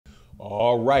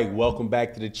All right, welcome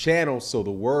back to the channel. So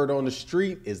the word on the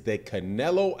street is that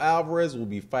Canelo Alvarez will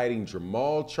be fighting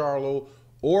Jermall Charlo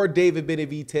or David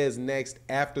Benavidez next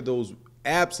after those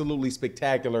absolutely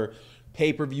spectacular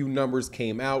pay-per-view numbers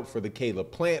came out for the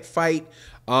Caleb Plant fight.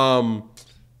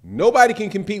 Nobody can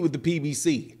compete with the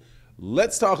PBC.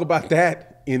 Let's talk about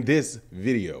that in this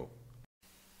video.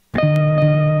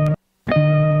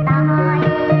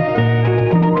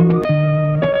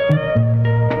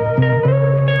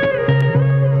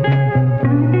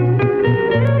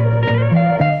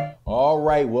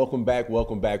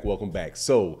 Welcome back.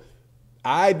 So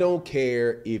I don't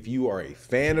care if you are a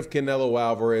fan of Canelo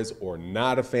Alvarez or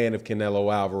not a fan of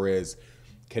Canelo Alvarez.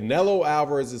 Canelo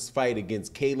Alvarez's fight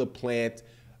against Caleb Plant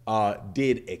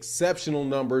did exceptional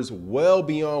numbers, well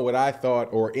beyond what I thought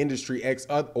or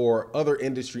other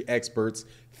industry experts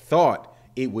thought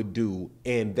it would do.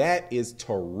 And that is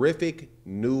terrific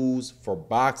news for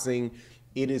boxing.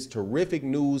 It is terrific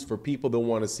news for people that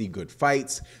want to see good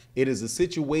fights. It is a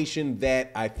situation that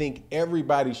I think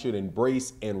everybody should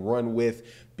embrace and run with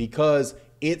because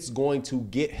it's going to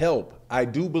get help. I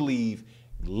do believe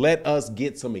let us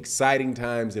get some exciting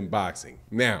times in boxing.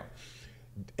 Now,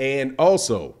 and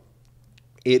also,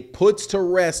 it puts to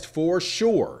rest for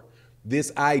sure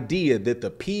this idea that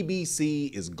the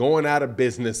PBC is going out of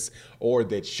business or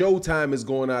that Showtime is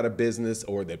going out of business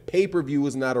or that pay-per-view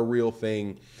is not a real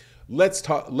thing. Let's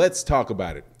talk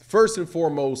about it. First and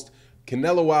foremost,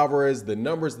 Canelo Alvarez, the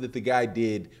numbers that the guy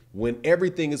did when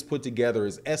everything is put together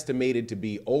is estimated to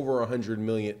be over $100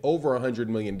 million,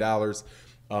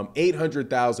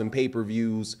 800,000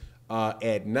 pay-per-views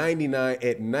at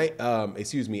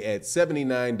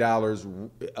 $79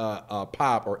 a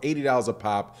pop or $80 a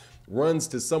pop, runs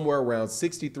to somewhere around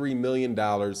 $63 million.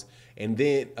 And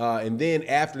then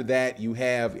after that, you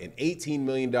have an $18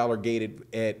 million gated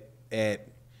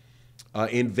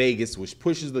in Vegas, which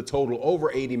pushes the total over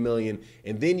 80 million.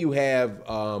 And then you have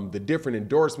the different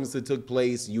endorsements that took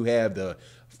place. You have the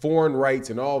foreign rights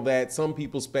and all that. Some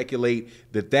people speculate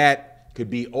that that could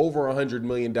be over $100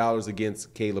 million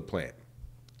against Caleb Plant.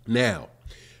 Now,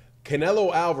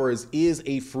 Canelo Alvarez is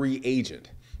a free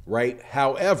agent, right?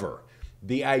 However,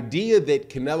 the idea that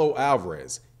Canelo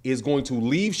Alvarez is going to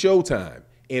leave Showtime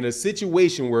in a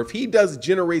situation where if he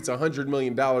generates $100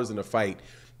 million in a fight,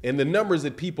 and the numbers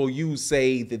that people use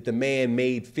say that the man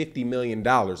made $50 million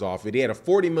off it. He had a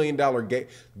 $40 million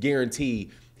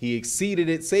guarantee. He exceeded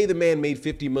it. Say the man made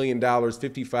 $50 million,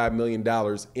 $55 million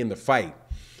in the fight.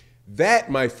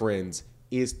 That, my friends,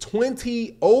 is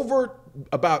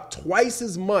about twice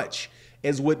as much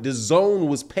as what DAZN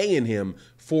was paying him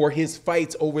for his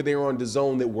fights over there on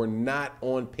DAZN that were not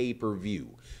on pay-per-view.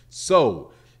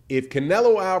 So if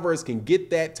Canelo Alvarez can get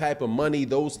that type of money,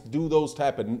 do those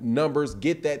type of numbers,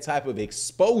 get that type of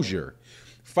exposure,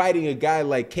 fighting a guy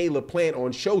like Caleb Plant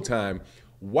on Showtime,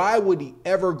 why would he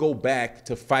ever go back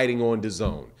to fighting on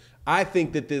DAZN? I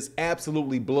think that this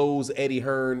absolutely blows Eddie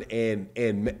Hearn and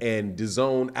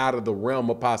DAZN out of the realm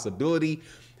of possibility.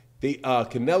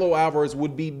 Canelo Alvarez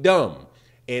would be dumb,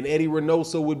 and Eddie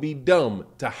Reynoso would be dumb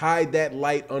to hide that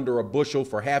light under a bushel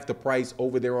for half the price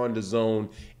over there on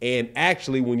DAZN. And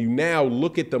actually, when you now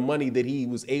look at the money that he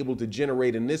was able to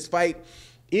generate in this fight,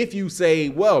 if you say,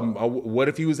 well, what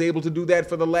if he was able to do that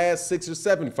for the last 6 or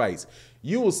 7 fights?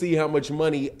 You will see how much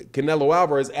money Canelo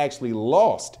Alvarez actually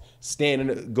lost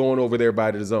going over there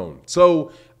by DAZN.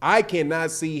 So I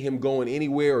cannot see him going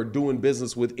anywhere or doing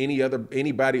business with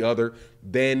anybody other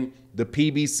than the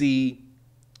PBC,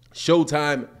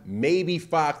 Showtime, maybe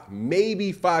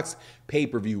Fox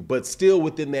pay-per-view, but still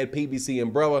within that PBC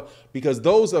umbrella, because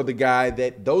those are the guys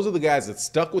that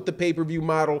stuck with the pay-per-view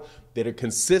model, that are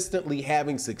consistently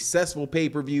having successful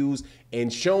pay-per-views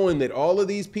and showing that all of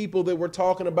these people that were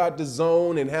talking about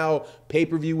DAZN and how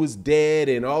pay-per-view was dead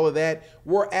and all of that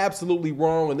were absolutely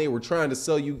wrong, and they were trying to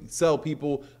sell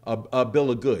people a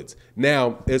bill of goods.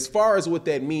 Now, as far as what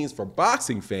that means for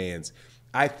boxing fans,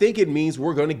 I think it means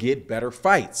we're going to get better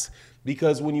fights,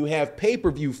 because when you have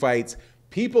pay-per-view fights,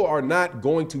 people are not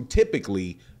going to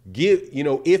typically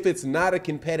if it's not a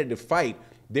competitive fight,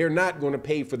 they're not going to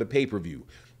pay for the pay-per-view.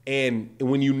 And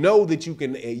when you know that you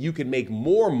can make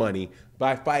more money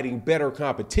by fighting better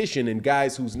competition and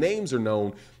guys whose names are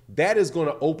known, that is going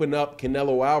to open up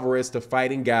Canelo Alvarez to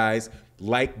fighting guys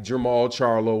like Jermall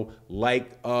Charlo,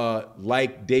 like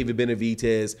David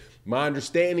Benavidez. My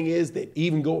understanding is that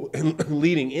even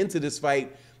leading into this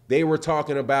fight, they were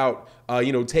talking about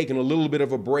taking a little bit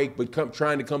of a break, but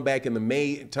trying to come back in the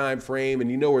May time frame,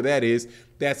 and you know where that is.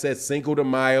 That's at Cinco de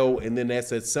Mayo, and then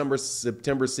that's at September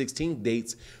 16th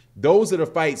dates. Those are the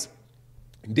fights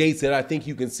dates that I think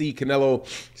you can see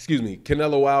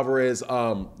Canelo Alvarez,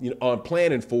 on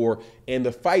planning for. And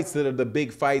the fights that are the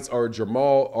big fights are the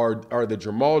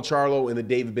Jermall Charlo and the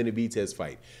David Benavidez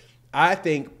fight. I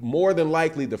think more than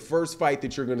likely the first fight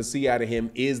that you're going to see out of him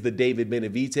is the David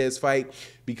Benavidez fight,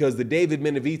 because the David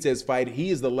Benavidez fight, he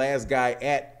is the last guy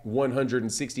at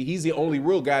 160. He's the only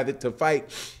real guy to fight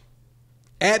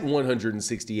at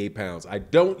 168 pounds.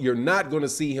 You're not going to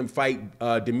see him fight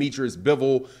Demetrius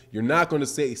Bivol. You're not going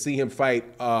to see him fight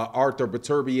Arthur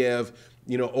Beterbiev,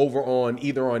 over on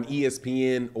either on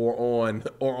ESPN or on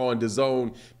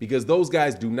DAZN, because those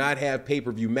guys do not have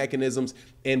pay-per-view mechanisms.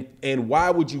 And why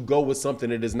would you go with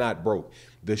something that is not broke?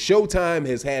 The Showtime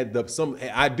has had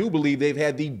I do believe they've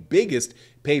had the biggest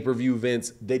pay-per-view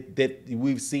events that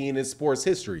we've seen in sports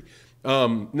history.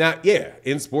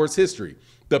 In sports history.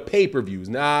 The pay-per-views.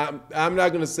 Now, I'm not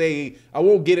going to say, I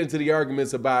won't get into the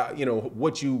arguments about,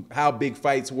 how big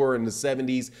fights were in the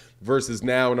 70s versus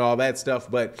now and all that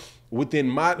stuff, but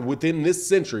within this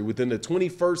century, within the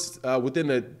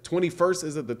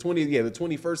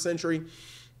 21st century,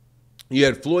 you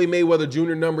had Floyd Mayweather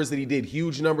Jr. numbers that he did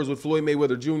huge numbers with Floyd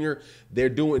Mayweather Jr.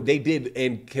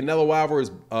 And Canelo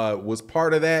Alvarez was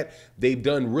part of that. They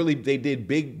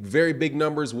did very big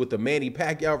numbers with the Manny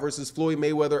Pacquiao versus Floyd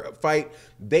Mayweather fight.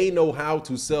 They know how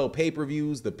to sell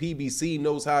pay-per-views. The PBC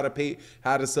knows how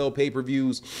to sell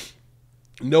pay-per-views,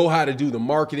 know how to do the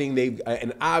marketing.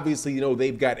 And obviously,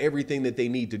 they've got everything that they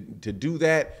need to do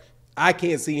that. I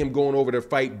can't see him going over to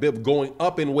fight Biv, going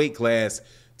up in weight class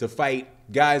to fight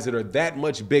guys that are that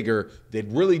much bigger, that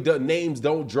really names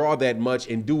don't draw that much,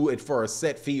 and do it for a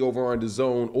set fee over on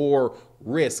DAZN, or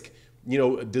risk,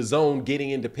 DAZN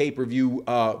getting into pay-per-view,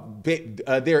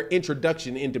 their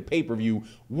introduction into pay-per-view,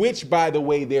 which, by the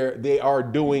way, they are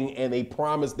doing, and they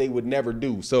promised they would never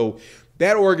do. So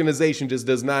that organization just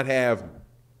doesn't have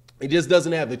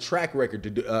the track record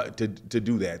to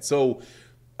do that. So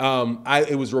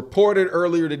it was reported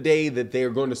earlier today that they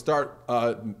are going to start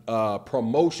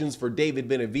promotions for David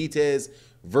Benavidez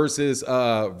versus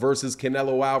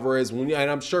Canelo Alvarez. And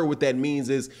I'm sure what that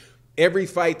means is every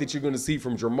fight that you're going to see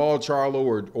from Jermall Charlo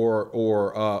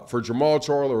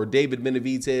or David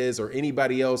Benavidez or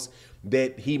anybody else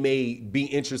that he may be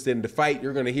interested in to fight,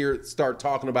 you're going to start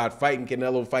talking about fighting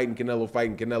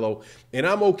Canelo. And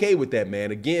I'm okay with that, man.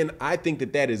 Again, I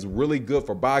think that is really good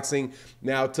for boxing.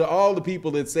 Now, to all the people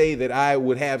that say that I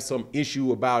would have some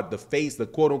issue about the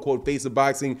quote unquote face of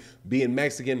boxing being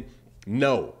Mexican,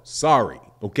 no, sorry.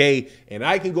 Okay. And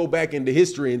I can go back into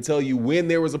history and tell you when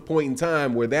there was a point in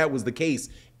time where that was the case,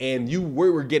 and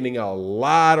we were getting a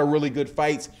lot of really good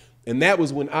fights. And that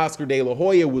was when Oscar De La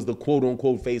Hoya was the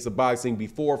quote-unquote face of boxing,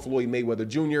 before Floyd Mayweather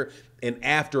Jr. and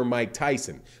after Mike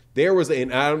Tyson.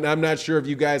 And I'm not sure if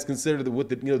you guys consider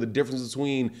the difference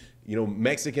between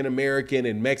Mexican American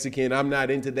and Mexican. I'm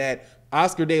not into that.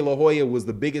 Oscar De La Hoya was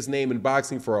the biggest name in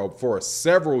boxing for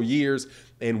several years,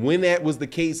 and when that was the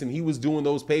case, and he was doing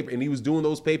those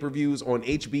pay-per-views on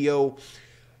HBO.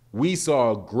 We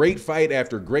saw great fight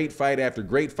after great fight after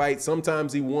great fight.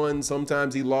 Sometimes he won,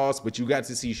 sometimes he lost, but you got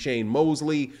to see Shane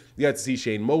Mosley. You got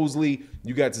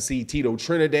to see Tito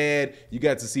Trinidad. You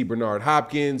got to see Bernard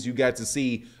Hopkins. You got to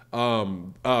see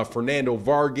Fernando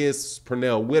Vargas,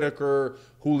 Pernell Whitaker,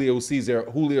 Julio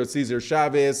Cesar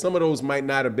Chavez. Some of those might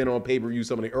not have been on pay-per-view,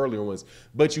 some of the earlier ones,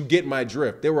 but you get my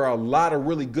drift. There were a lot of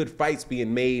really good fights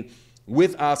being made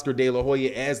with Oscar De La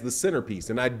Hoya as the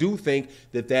centerpiece. And I do think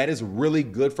that is really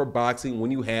good for boxing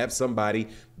when you have somebody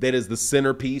that is the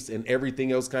centerpiece and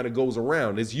everything else kind of goes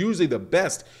around. It's usually the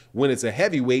best when it's a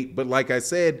heavyweight, but like I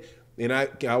said, and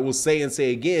I will say and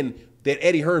say again, that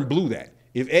Eddie Hearn blew that.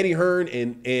 If Eddie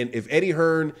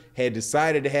Hearn had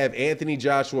decided to have Anthony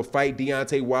Joshua fight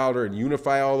Deontay Wilder and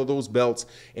unify all of those belts,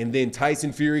 and then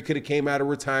Tyson Fury could have came out of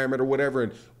retirement or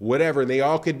whatever, and they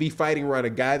all could be fighting around a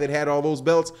guy that had all those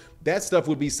belts, that stuff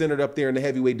would be centered up there in the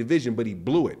heavyweight division, but he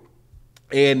blew it.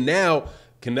 And now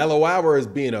Canelo Alvarez,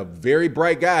 being a very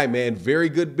bright guy, man, very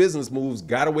good business moves,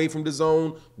 got away from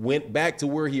DAZN, went back to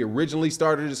where he originally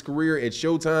started his career at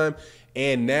Showtime.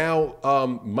 And now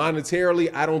monetarily,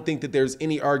 I don't think that there's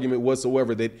any argument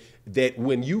whatsoever that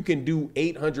when you can do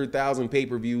 800,000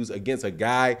 pay-per-views against a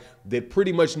guy that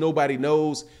pretty much nobody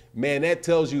knows, man, that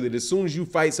tells you that as soon as you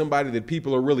fight somebody that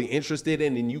people are really interested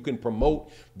in, and you can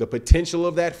promote the potential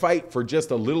of that fight for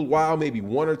just a little while, maybe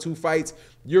one or two fights,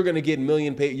 you're going to get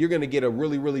you're going to get a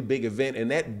really, really big event, and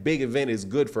that big event is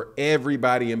good for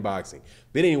everybody in boxing.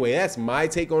 But anyway, that's my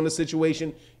take on the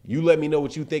situation. You let me know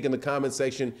what you think in the comment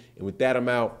section, and with that, I'm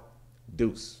out.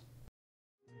 Deuce.